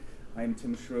I'm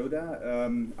Tim Schroeder.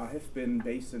 I have been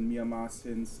based in Myanmar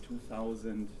since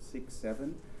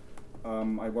 2006-07.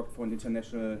 I worked for an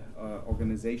international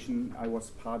organization. I was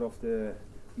part of the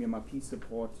Myanmar Peace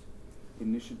Support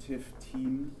Initiative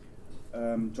team,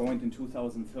 joined in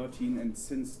 2013, and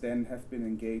since then have been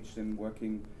engaged in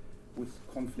working with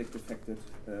conflict-affected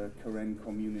Karen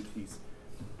communities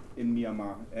in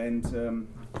Myanmar. And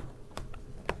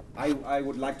I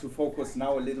would like to focus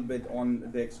now a little bit on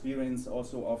the experience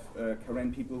also of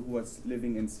Karen people who are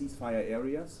living in ceasefire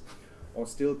areas or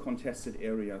still contested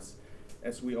areas.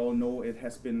 As we all know, it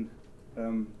has been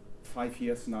 5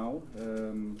 years now,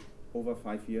 over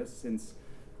 5 years since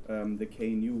the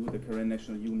KNU, the Karen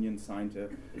National Union, signed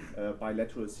a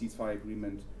bilateral ceasefire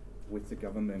agreement with the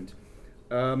government.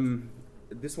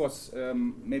 This was,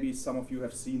 maybe some of you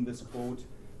have seen this quote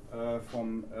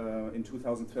from in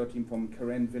 2013 from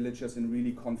Karen villagers in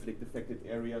really conflict-affected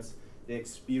areas, the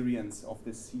experience of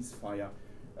this ceasefire.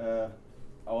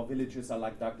 Our villages are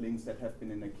like ducklings that have been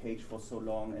in a cage for so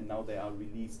long, and now they are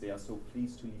released. They are so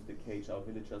pleased to leave the cage. Our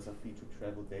villagers are free to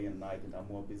travel day and night and are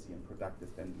more busy and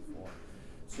productive than before.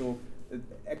 So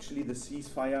actually the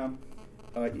ceasefire,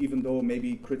 even though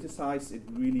maybe criticized, it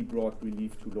really brought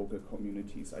relief to local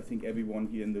communities. I think everyone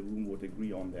here in the room would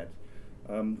agree on that.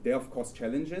 There are of course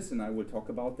challenges, and I will talk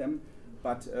about them,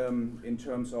 but in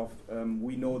terms of,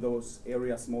 we know those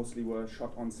areas mostly were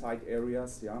shot on sight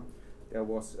areas, yeah. There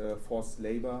was forced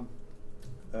labor,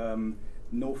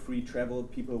 no free travel,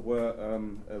 people were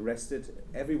arrested.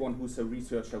 Everyone who's a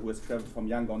researcher who has traveled from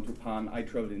Yangon to Pan, I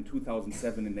traveled in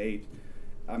 2007 and 8,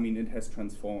 I mean it has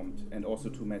transformed, and also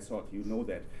to Mae Sot, you know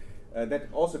that. That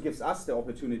also gives us the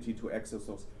opportunity to access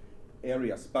those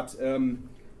areas, but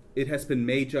it has been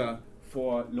major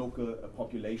for local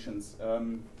populations.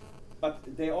 But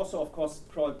they also, of course,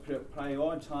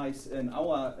 prioritize, in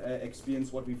our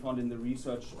experience, what we found in the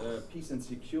research, peace and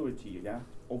security, yeah,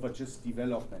 over just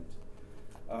development.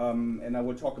 And I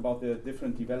will talk about the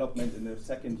different development in a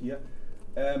second here.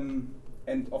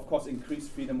 And of course,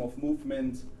 increased freedom of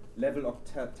movement, level of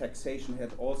taxation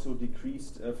had also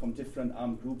decreased from different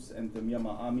armed groups and the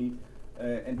Myanmar army,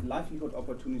 and livelihood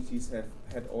opportunities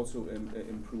had also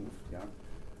improved, yeah.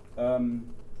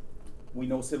 We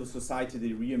know civil society,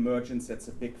 the re-emergence, that's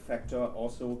a big factor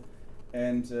also.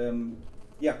 And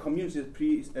yeah,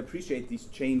 communities appreciate these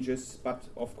changes, but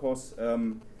of course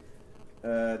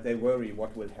they worry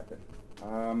what will happen.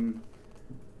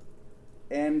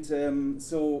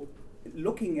 So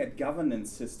looking at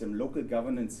governance system, local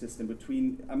governance system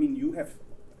between, I mean, you have,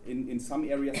 in some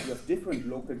areas you have different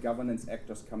local governance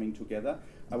actors coming together.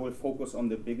 I will focus on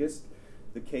the biggest,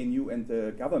 the KNU and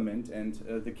the government, and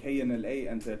the KNLA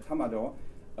and the Tamador.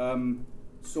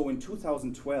 So in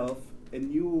 2012, a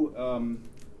new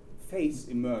phase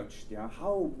emerged. Yeah,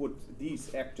 how would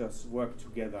these actors work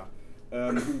together,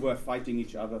 who were fighting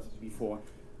each other before?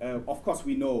 Of course,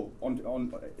 we know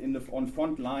in the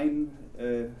front line.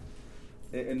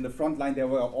 In the front line, there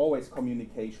were always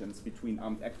communications between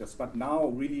armed actors, but now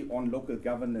really on local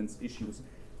governance issues,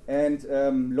 and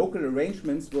local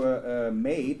arrangements were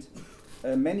made.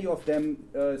 Many of them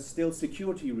still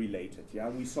security related. Yeah,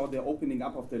 we saw the opening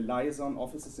up of the liaison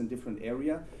offices in different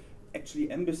areas.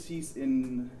 Actually, embassies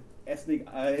in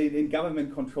in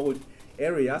government-controlled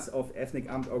areas of ethnic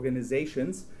armed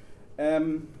organizations,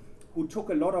 who took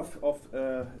a lot of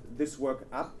this work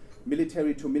up,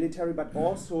 military to military, but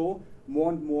also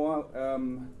more and more,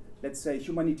 let's say,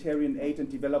 humanitarian aid and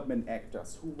development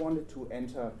actors who wanted to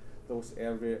enter those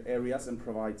areas and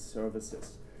provide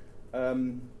services.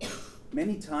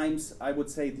 Many times, I would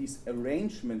say these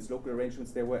arrangements, local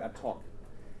arrangements, they were ad hoc.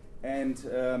 And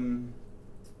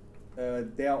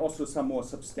there are also some more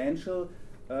substantial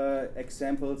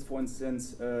examples. For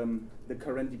instance, the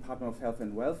current Department of Health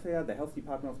and Welfare, the Health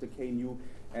Department of the KNU,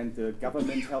 and the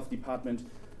Government Health Department,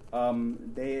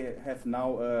 they have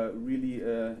now a really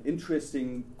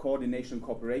interesting coordination,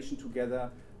 cooperation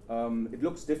together. It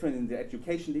looks different in the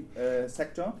education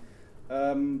sector.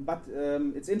 But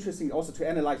it's interesting also to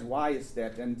analyze why is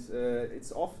that, and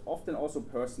it's often also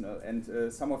personal.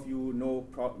 And some of you know,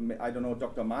 I don't know,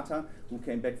 Dr. Mata, who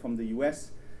came back from the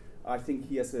US. I think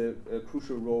he has a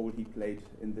crucial role he played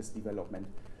in this development.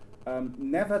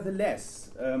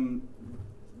 Nevertheless,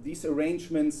 these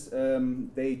arrangements,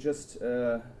 they just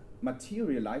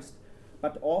materialized,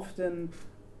 but often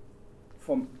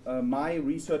from my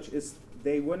research is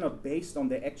they were not based on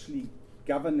the actually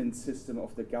governance system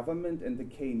of the government and the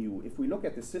KNU. If we look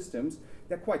at the systems,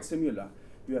 they're quite similar.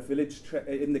 You have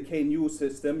in the KNU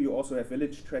system, you also have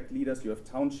village track leaders, you have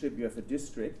township, you have a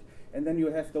district, and then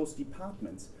you have those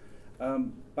departments.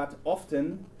 But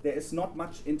often there is not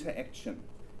much interaction.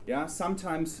 Yeah,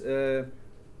 sometimes,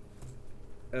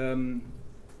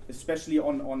 especially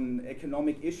on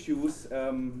economic issues,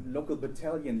 local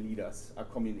battalion leaders are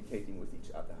communicating with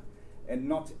each other, and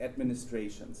not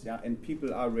administrations. Yeah, and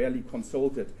people are rarely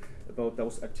consulted about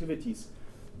those activities.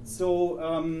 So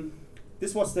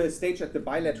this was the stage at the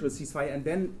bilateral ceasefire, and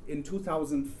then in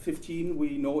 2015,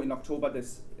 we know in October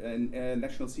this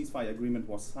national ceasefire agreement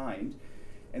was signed,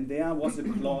 and there was a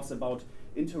clause about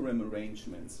interim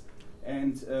arrangements.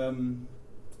 And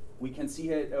we can see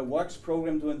here a works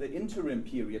program during the interim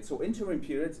period. So interim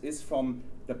periods is from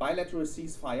the bilateral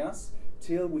ceasefires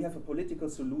till we have a political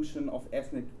solution of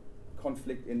ethnic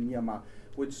conflict in Myanmar,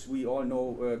 which we all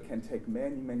know can take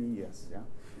many, many years. Yeah?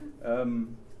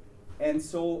 And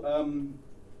so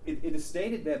it is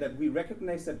stated there that we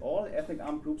recognize that all ethnic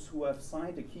armed groups who have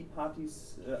signed are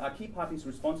key parties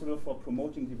responsible for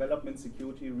promoting development,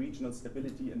 security, regional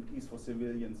stability, and peace for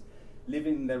civilians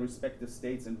living in their respective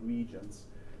states and regions.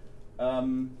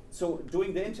 So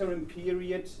during the interim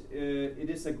period, it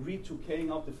is agreed to carrying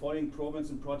out the following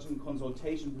programs and projects in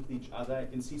consultation with each other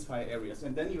in ceasefire areas.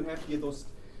 And then you have here those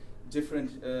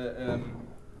different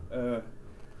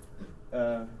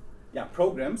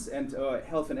programs, and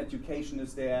health and education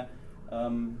is there,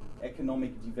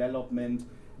 economic development,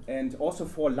 and also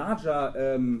for larger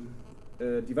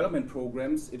development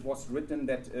programs, it was written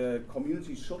that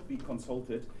communities should be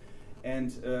consulted,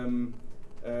 and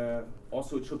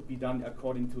also it should be done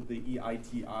according to the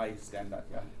EITI standard,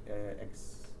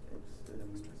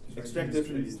 extractive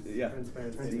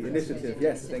initiative.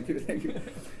 Yes, thank you.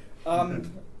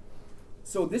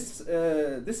 So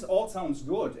this all sounds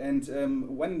good, and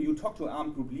when you talk to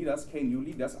armed group leaders, KNU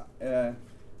leaders,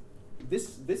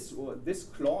 this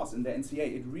clause in the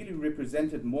NCA, it really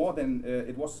represented more than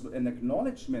it was an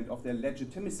acknowledgement of their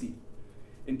legitimacy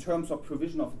in terms of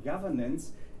provision of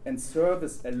governance and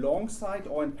service alongside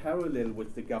or in parallel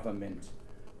with the government,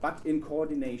 but in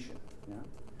coordination. Yeah?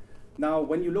 Now,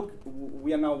 when you look,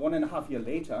 we are now 1.5 years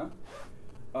later.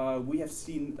 We have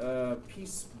seen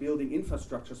peace-building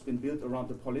infrastructures been built around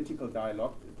the political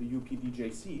dialogue, the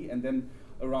UPDJC, and then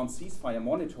around ceasefire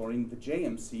monitoring, the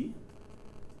JMC.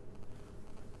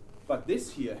 But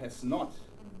this here has not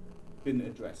been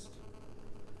addressed.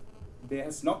 There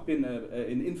has not been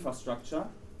an infrastructure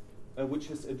which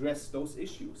has addressed those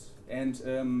issues. And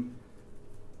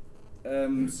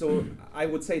so I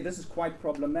would say this is quite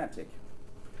problematic,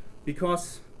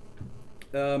 because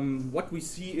what we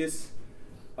see is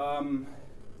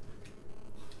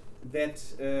that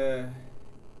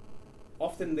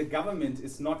often the government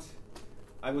is not,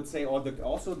 I would say, or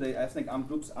also the ethnic armed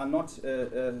groups are not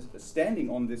standing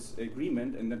on this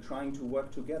agreement, and they're trying to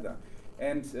work together.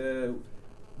 And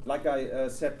like I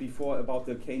said before about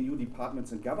the KNU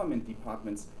departments and government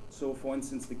departments, so for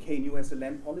instance, the KNU has a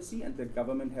land policy and the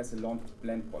government has a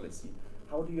land policy.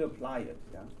 How do you apply it?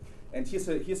 Yeah? And here's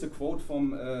a quote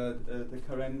from the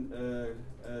current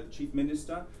chief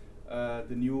minister,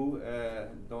 the new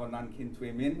Dornan Kin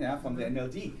Tue Min, from the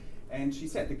NLD. And she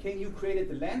said the KNU created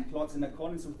the land plots in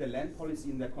accordance with their land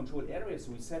policy in their controlled areas.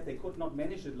 So we said they could not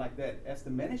manage it like that. As the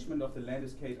management of the land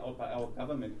is carried out by our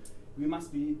government, we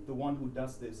must be the one who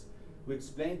does this. We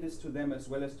explained this to them as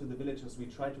well as to the villagers. We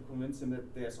try to convince them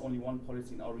that there's only one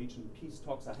policy in our region. Peace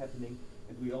talks are happening,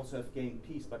 and we also have gained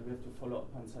peace, but we have to follow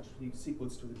up on such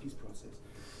sequels to the peace process.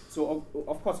 So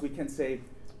of course we can say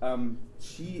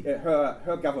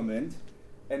her government,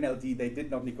 NLD, they did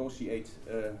not negotiate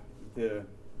the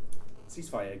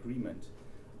ceasefire agreement,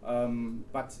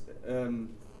 but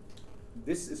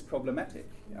this is problematic,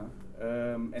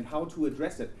 and how to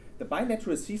address it. The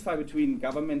bilateral ceasefire between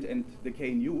government and the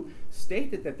KNU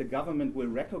stated that the government will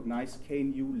recognize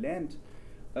KNU land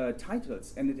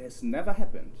titles, and it has never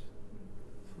happened.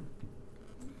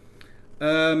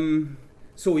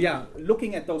 So yeah,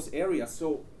 looking at those areas,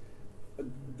 so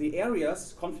the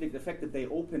areas conflict affected, they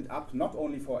opened up not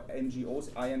only for NGOs,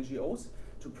 INGOs,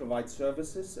 to provide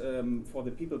services for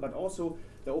the people, but also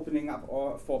the opening up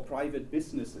for private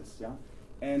businesses. Yeah,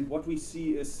 and what we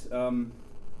see is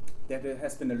that there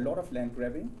has been a lot of land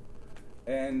grabbing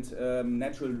and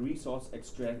natural resource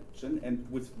extraction, and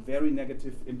with very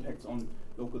negative impacts on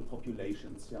local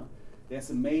populations. Yeah,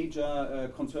 there's a major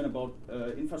concern about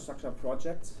infrastructure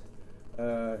projects,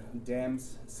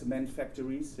 dams, cement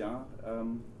factories. Yeah,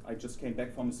 I just came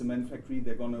back from a cement factory.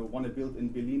 They're going to want to build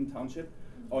in Bilin Township.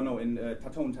 In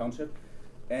Tatone Township,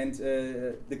 and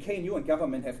the KNU and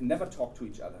government have never talked to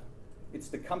each other. It's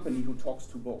the company who talks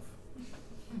to both.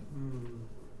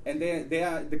 And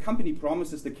the company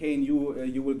promises the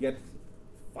KNU you will get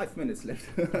 5 minutes left.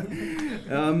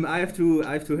 I have to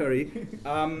hurry.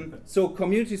 So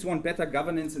communities want better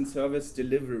governance and service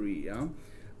delivery. Yeah?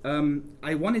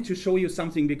 I wanted to show you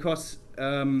something because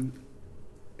there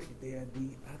the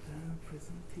other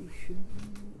presentation.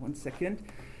 1 second.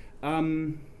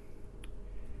 And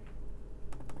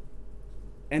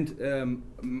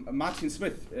Martin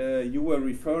Smith, you were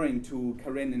referring to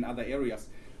Karen in other areas.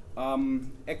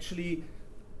 Actually,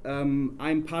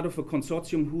 I'm part of a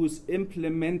consortium who is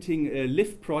implementing a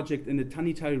LIFT project in the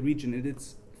Tanitari region, and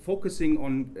it's focusing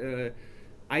on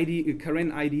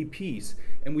Karen IDPs.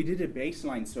 And we did a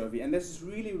baseline survey, and this is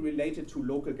really related to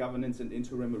local governance and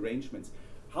interim arrangements.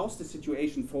 How's the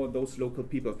situation for those local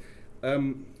people?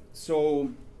 So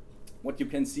what you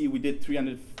can see, we did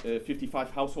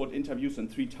 355 household interviews in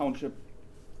 3 townships,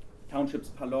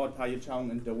 Palor,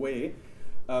 Tayechang, and Dawei.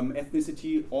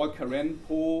 Ethnicity, all Karen,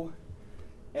 Po,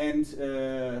 and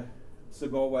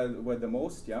Segor were the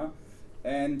most, yeah.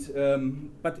 And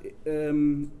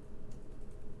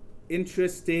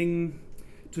interesting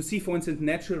to see, for instance,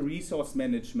 natural resource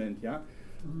management, yeah.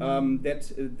 That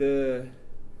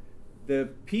the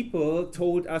people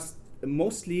told us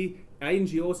mostly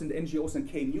INGOs and NGOs and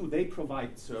KNU, they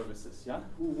provide services, yeah?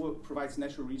 Who provides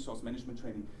natural resource management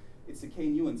training? It's the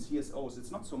KNU and CSOs,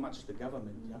 it's not so much the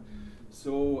government, yeah?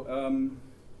 So,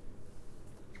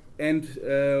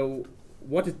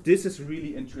 this is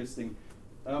really interesting.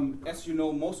 As you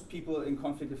know, most people in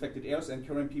conflict-affected areas and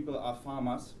Karen people are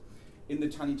farmers. In the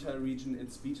Tanitari region,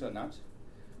 it's betel nut.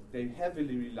 They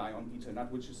heavily rely on betel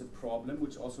nut, which is a problem,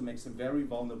 which also makes them very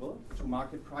vulnerable to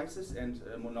market prices and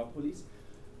monopolies.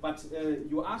 But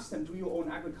you ask them, do you own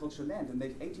agricultural land? And they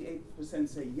 88%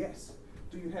 say yes.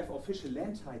 Do you have official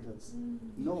land titles?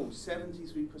 No,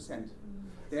 73%.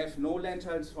 They have no land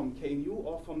titles from KNU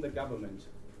or from the government.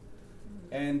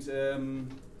 And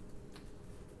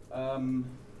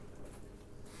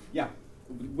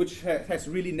which has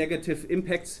really negative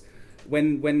impacts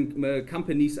when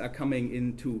companies are coming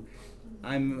into.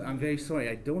 I'm very sorry,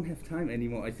 I don't have time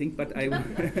anymore, I think, but I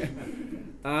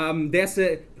there's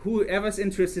whoever's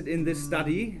interested in this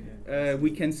study, I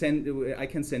can send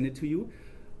it to you.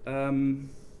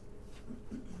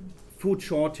 Food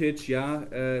shortage,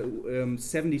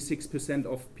 76%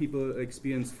 of people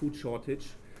experience food shortage,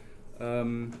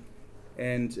 and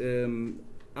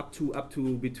up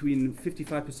to between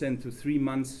 55% to 3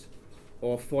 months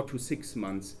or 4 to 6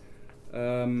 months.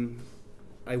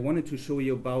 I wanted to show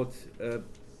you about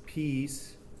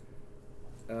peace,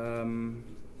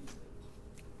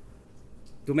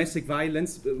 domestic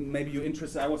violence. Maybe you're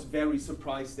interested. I was very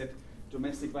surprised that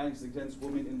domestic violence against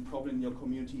women in probably in your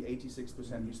community,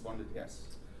 86% responded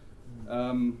yes.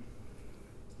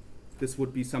 This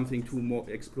would be something to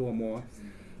explore more.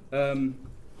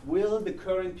 Will the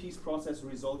current peace process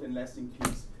result in lasting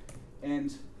peace?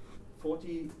 And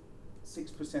 46%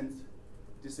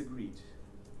 disagreed,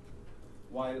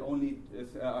 while only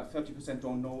 30%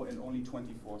 don't know and only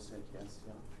 24 said yes.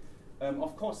 Yeah.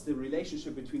 Of course, the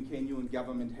relationship between KNU and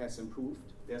government has improved,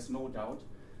 there's no doubt.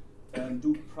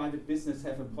 Do private business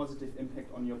have a positive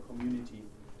impact on your community?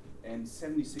 And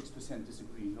 76%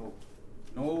 disagree,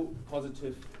 no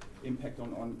positive impact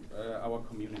on our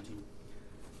community.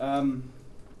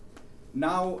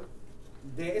 Now,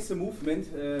 there is a movement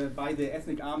by the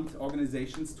ethnic armed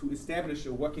organizations to establish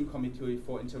a working committee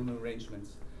for internal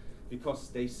arrangements, because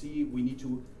they see we need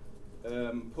to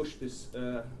push this,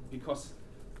 because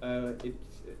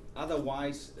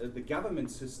otherwise the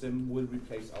government system will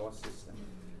replace our system.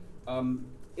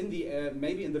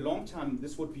 Maybe in the long term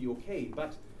this would be okay,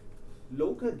 but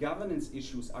local governance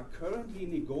issues are currently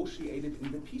negotiated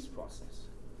in the peace process.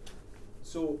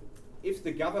 So if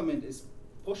the government is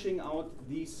pushing out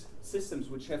these systems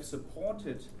which have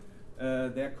supported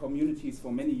their communities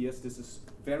for many years, this is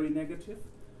very negative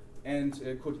and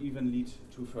could even lead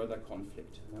to further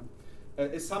conflict.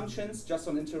 Assumptions just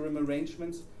on interim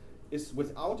arrangements is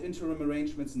without interim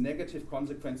arrangements, negative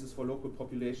consequences for local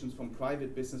populations from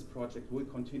private business projects will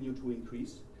continue to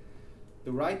increase.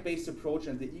 The right-based approach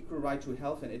and the equal right to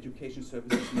health and education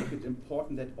services make it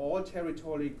important that all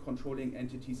territorially controlling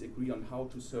entities agree on how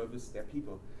to service their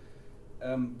people.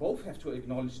 Both have to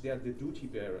acknowledge they are the duty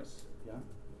bearers. Yeah?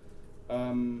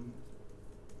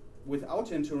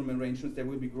 Without interim arrangements, there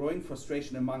will be growing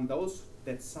frustration among those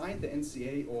that signed the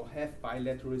NCA or have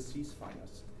bilateral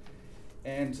ceasefires.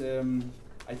 And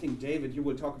I think, David, you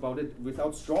will talk about it.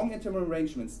 Without strong interim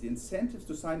arrangements, the incentives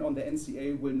to sign on the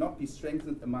NCA will not be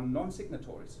strengthened among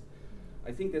non-signatories.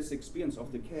 I think that's the experience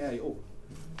of the KIO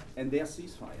and their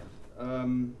ceasefire.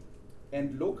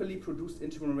 and locally produced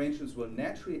interim arrangements will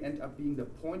naturally end up being the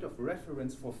point of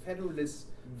reference for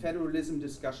federalism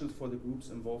discussions for the groups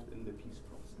involved in the peace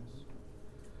process.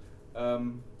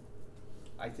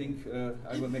 I think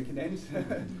I will make an end,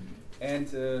 and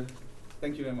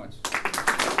thank you very much.